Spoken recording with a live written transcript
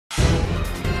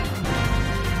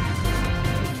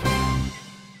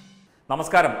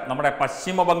നമസ്കാരം. നമ്മുടെ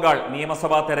പശ്ചിമ ബംഗാൾ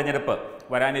നിയമസഭാ തെരഞ്ഞെടുപ്പ്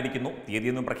വരാനിരിക്കുന്നു.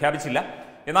 തീയതിയൊന്നും പ്രഖ്യാപിച്ചില്ല.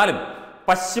 എന്നാലും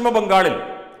പശ്ചിമ ബംഗാളിൽ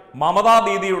മമതാ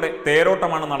ദീദിയുടെ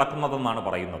തേരോട്ടമാണ് നടക്കുന്നതെന്നാണ്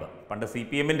പറയുന്നത്. പണ്ട്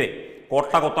CPM-ന്റെ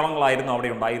കോട്ടകൊത്തളങ്ങളായിരുന്നു അവിടെ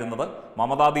ഉണ്ടായിരുന്നത്.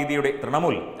 മമതാ ദീദിയുടെ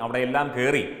തൃണമൂൽ അവിടെയെല്ലാം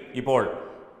കയറി ഇപ്പോൾ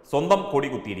സ്വന്തം കൊടി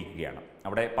കുത്തിയിരിക്കുകയാണ്.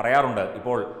 അവിടെ പറയാറുണ്ട്,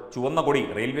 ഇപ്പോൾ ചുവന്ന കൊടി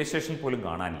റെയിൽവേ സ്റ്റേഷൻ പോലും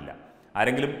കാണാനില്ല.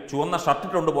 ആരെങ്കിലും ചുവന്ന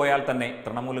ഷർട്ടിട്ടുകൊണ്ട് പോയാൽ തന്നെ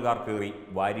തൃണമൂലുകാർ കയറി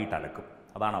വാരിയിട്ടലക്കും.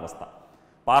 അതാണ് അവസ്ഥ.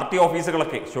 പാർട്ടി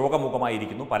ഓഫീസുകളൊക്കെ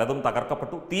ശോകമുഖമായിരിക്കുന്നു. പലതും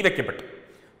തകർക്കപ്പെട്ടു, തീവയ്ക്കപ്പെട്ടു.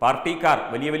 പാർട്ടിക്കാർ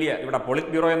വലിയ ഇവിടെ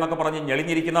പോളിറ്റ് ബ്യൂറോ എന്നൊക്കെ പറഞ്ഞ്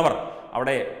ഞെളിഞ്ഞിരിക്കുന്നവർ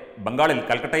അവിടെ ബംഗാളിൽ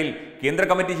കൽക്കട്ടയിൽ കേന്ദ്ര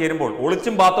കമ്മിറ്റി ചേരുമ്പോൾ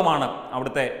ഒളിച്ചും പാത്തുമാണ്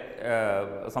അവിടുത്തെ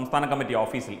സംസ്ഥാന കമ്മിറ്റി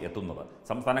ഓഫീസിൽ എത്തുന്നത്.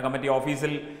 സംസ്ഥാന കമ്മിറ്റി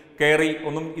ഓഫീസിൽ കയറി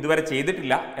ഒന്നും ഇതുവരെ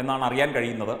ചെയ്തിട്ടില്ല എന്നാണ് അറിയാൻ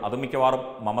കഴിയുന്നത്. അത് മിക്കവാറും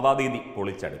മമതാ ദീദി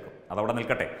പൊളിച്ചെടുക്കും. അതവിടെ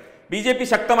നിൽക്കട്ടെ. BJP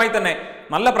ശക്തമായി തന്നെ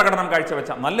നല്ല പ്രകടനം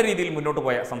കാഴ്ചവെച്ച നല്ല രീതിയിൽ മുന്നോട്ട്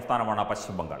പോയ സംസ്ഥാനമാണ്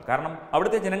പശ്ചിമ ബംഗാൾ. കാരണം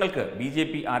അവിടുത്തെ ജനങ്ങൾക്ക്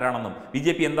BJP ആരാണെന്നും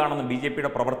BJP എന്താണെന്നും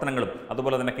BJP-യുടെ പ്രവർത്തനങ്ങളും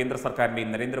അതുപോലെ തന്നെ കേന്ദ്ര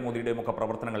സർക്കാരിൻ്റെയും നരേന്ദ്രമോദിയുടെയും ഒക്കെ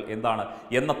പ്രവർത്തനങ്ങൾ എന്താണ്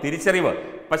എന്ന തിരിച്ചറിവ്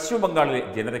പശ്ചിമ ബംഗാളിലെ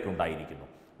ജനതയ്ക്കുണ്ടായിരിക്കുന്നു.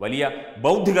 വലിയ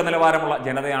ബൗദ്ധിക നിലവാരമുള്ള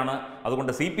ജനതയാണ്.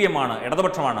 അതുകൊണ്ട് CPM ആണ്,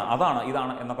 ഇടതുപക്ഷമാണ്, അതാണ്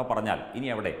ഇതാണ് എന്നൊക്കെ പറഞ്ഞാൽ ഇനി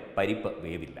അവിടെ പരിപ്പ്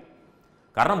വേവില്ല.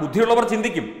 കാരണം ബുദ്ധിയുള്ളവർ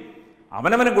ചിന്തിക്കും,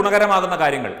 അവനവന് ഗുണകരമാകുന്ന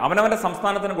കാര്യങ്ങൾ, അവനവൻ്റെ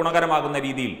സംസ്ഥാനത്തിന് ഗുണകരമാകുന്ന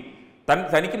രീതിയിൽ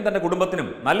തനിക്കും തൻ്റെ കുടുംബത്തിനും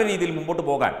നല്ല രീതിയിൽ മുമ്പോട്ട്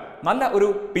പോകാൻ നല്ല ഒരു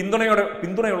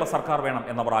പിന്തുണയുള്ള സർക്കാർ വേണം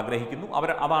എന്നവർ ആഗ്രഹിക്കുന്നു.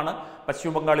 അതാണ്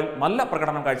പശ്ചിമ ബംഗാളിൽ നല്ല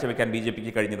പ്രകടനം കാഴ്ചവെക്കാൻ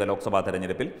BJP-ക്ക് കഴിഞ്ഞത്. ലോക്സഭാ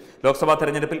തെരഞ്ഞെടുപ്പിൽ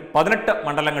 18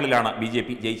 മണ്ഡലങ്ങളിലാണ് BJP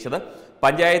ജയിച്ചത്.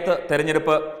 പഞ്ചായത്ത്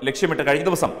തെരഞ്ഞെടുപ്പ് ലക്ഷ്യമിട്ട് കഴിഞ്ഞ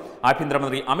ദിവസം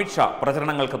ആഭ്യന്തരമന്ത്രി അമിത്ഷാ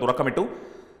പ്രചരണങ്ങൾക്ക് തുടക്കമിട്ടു.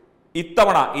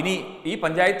 ഇത്തവണ ഈ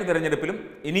പഞ്ചായത്ത് തെരഞ്ഞെടുപ്പിലും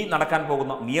ഇനി നടക്കാൻ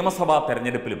പോകുന്ന നിയമസഭാ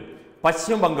തെരഞ്ഞെടുപ്പിലും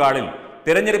പശ്ചിമ ബംഗാളിൽ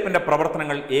തെരഞ്ഞെടുപ്പിന്റെ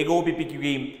പ്രവർത്തനങ്ങൾ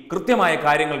ഏകോപിപ്പിക്കുകയും കൃത്യമായ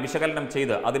കാര്യങ്ങൾ വിശകലനം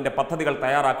ചെയ്ത് അതിൻ്റെ പദ്ധതികൾ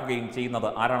തയ്യാറാക്കുകയും ചെയ്യുന്നത്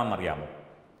ആരാണെന്നറിയാമോ?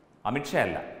 അമിത്ഷാ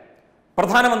അല്ല,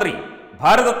 പ്രധാനമന്ത്രി,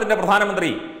 ഭാരതത്തിൻ്റെ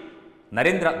പ്രധാനമന്ത്രി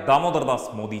നരേന്ദ്ര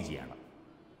ദാമോദർദാസ് മോദിജിയാണ്.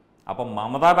 അപ്പം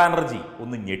മമതാ ബാനർജി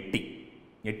ഒന്ന്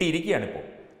ഞെട്ടിയിരിക്കുകയാണിപ്പോൾ.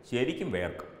 ശരിക്കും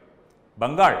വേർക്കും.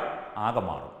 ബംഗാൾ ആകെ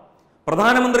മാറും.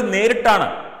 പ്രധാനമന്ത്രി നേരിട്ടാണ്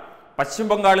പശ്ചിമ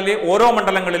ബംഗാളിലെ ഓരോ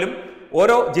മണ്ഡലങ്ങളിലും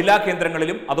ഓരോ ജില്ലാ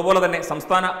കേന്ദ്രങ്ങളിലും അതുപോലെ തന്നെ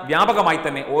സംസ്ഥാന വ്യാപകമായി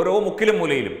തന്നെ ഓരോ മുക്കിലും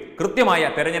മൂലയിലും കൃത്യമായ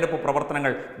തെരഞ്ഞെടുപ്പ്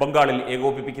പ്രവർത്തനങ്ങൾ ബംഗാളിൽ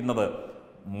ഏകോപിപ്പിക്കുന്നത്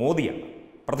മോദിയാണ്,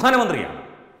 പ്രധാനമന്ത്രിയാണ്.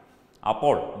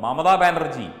 അപ്പോൾ മമതാ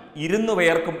ബാനർജി ഇരുന്നു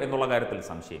വേർക്കും എന്നുള്ള കാര്യത്തിൽ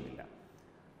സംശയമില്ല.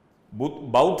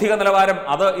 ബൗദ്ധിക നിലവാരം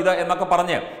ഇത് എന്നൊക്കെ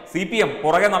പറഞ്ഞ് CPM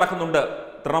പുറകെ നടക്കുന്നുണ്ട്.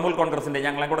 തൃണമൂൽ കോൺഗ്രസിൻ്റെ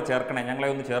ഞങ്ങളെ കൂടെ ചേർക്കണേ, ഞങ്ങളെ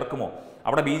ഒന്ന് ചേർക്കുമോ?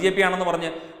 അവിടെ BJP ആണെന്ന് പറഞ്ഞ്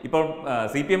ഇപ്പോൾ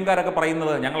CPM-കാരൊക്കെ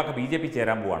പറയുന്നത് ഞങ്ങളൊക്കെ BJP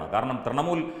ചേരാൻ പോവാണ്. കാരണം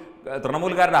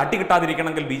തൃണമൂൽക്കാരുടെ അടി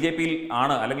കിട്ടാതിരിക്കണമെങ്കിൽ BJP-യിൽ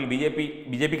ആണ്, അല്ലെങ്കിൽ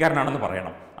BJP-കാരനാണെന്ന്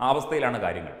പറയണം. ആ അവസ്ഥയിലാണ്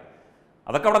കാര്യങ്ങൾ.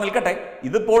 അതൊക്കെ അവിടെ നിൽക്കട്ടെ.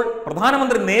 ഇതിപ്പോൾ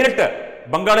പ്രധാനമന്ത്രി നേരിട്ട്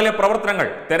ബംഗാളിലെ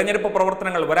തെരഞ്ഞെടുപ്പ്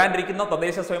പ്രവർത്തനങ്ങൾ, വരാനിരിക്കുന്ന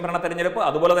തദ്ദേശ സ്വയംഭരണ തെരഞ്ഞെടുപ്പ്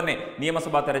അതുപോലെ തന്നെ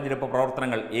നിയമസഭാ തെരഞ്ഞെടുപ്പ്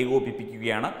പ്രവർത്തനങ്ങൾ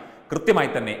ഏകോപിപ്പിക്കുകയാണ്.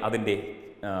 കൃത്യമായി തന്നെ അതിൻ്റെ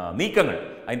നീക്കങ്ങൾ,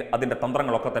 അതിൻ്റെ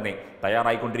തന്ത്രങ്ങളൊക്കെ തന്നെ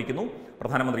തയ്യാറായിക്കൊണ്ടിരിക്കുന്നു.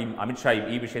 പ്രധാനമന്ത്രിയും അമിത്ഷായും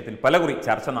ഈ വിഷയത്തിൽ പലകുറി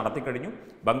ചർച്ച നടത്തിക്കഴിഞ്ഞു.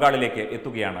 ബംഗാളിലേക്ക്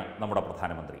എത്തുകയാണ് നമ്മുടെ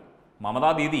പ്രധാനമന്ത്രി.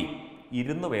 മമതാ ദീദി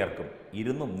ഇരുന്ന് വേർക്കും,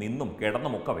 ഇരുന്നും നിന്നും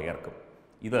കിടന്നുമൊക്കെ വേർക്കും.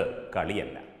 ഇത്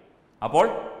കളിയല്ല. അപ്പോൾ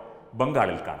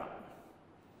ബംഗാളിൽ കാണാം.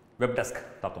 വെബ് ഡെസ്ക്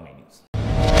തത്വമൈ ന്യൂസ്.